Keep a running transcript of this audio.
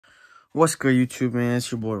What's good, YouTube, man?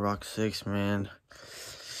 It's your boy Rock6, man.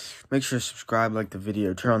 Make sure to subscribe, like the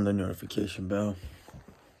video, turn on the notification bell.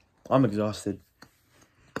 I'm exhausted.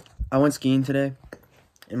 I went skiing today,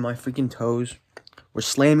 and my freaking toes were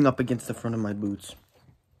slamming up against the front of my boots.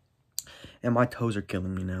 And my toes are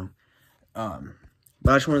killing me now.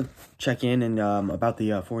 But I just want to check in and about the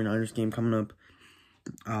 49ers game coming up.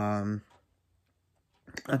 I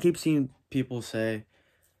keep seeing people say,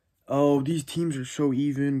 oh, these teams are so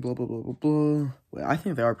even, blah, blah, blah, blah, blah. Well, I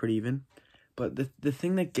think they are pretty even. But the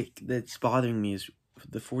thing that's bothering me is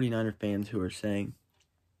the 49er fans who are saying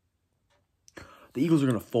the Eagles are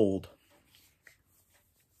going to fold.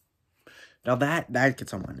 Now, that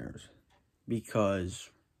gets on my nerves. Because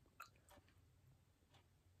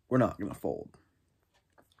we're not going to fold.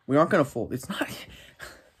 We aren't going to fold. It's not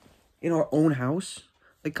in our own house.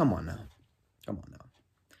 Like, come on now. Come on now.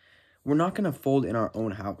 We're not going to fold in our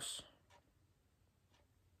own house.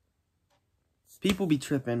 People be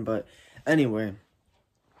tripping, but anyway.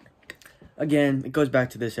 Again, it goes back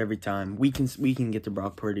to this every time. We can get to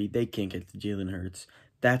Brock Purdy. They can't get to Jalen Hurts.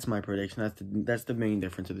 That's my prediction. That's the main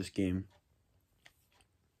difference of this game.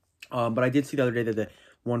 But I did see the other day that the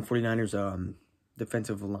 149ers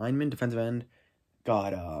defensive end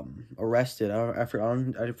got arrested. I forgot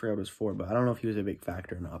what it was for, but I don't know if he was a big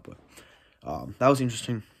factor or not. But that was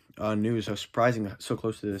interesting news. So surprising, so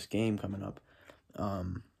close to this game coming up.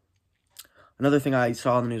 Another thing I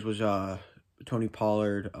saw in the news was Tony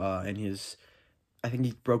Pollard and I think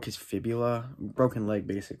he broke his fibula, broken leg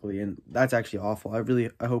basically, and that's actually awful.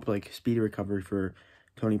 I hope like speedy recovery for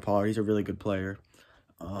Tony Pollard. He's a really good player.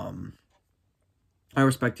 I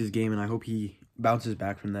respect his game, and I hope he bounces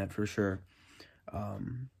back from that for sure.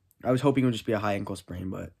 I was hoping it would just be a high ankle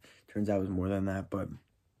sprain, but turns out it was more than that. But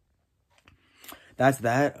that's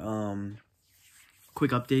that.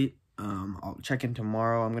 Quick update. I'll check in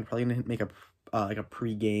tomorrow. I'm probably gonna make a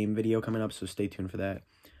pre-game video coming up, so stay tuned for that.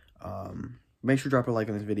 Make sure to drop a like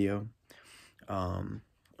on this video. And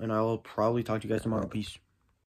I'll probably talk to you guys tomorrow. Peace.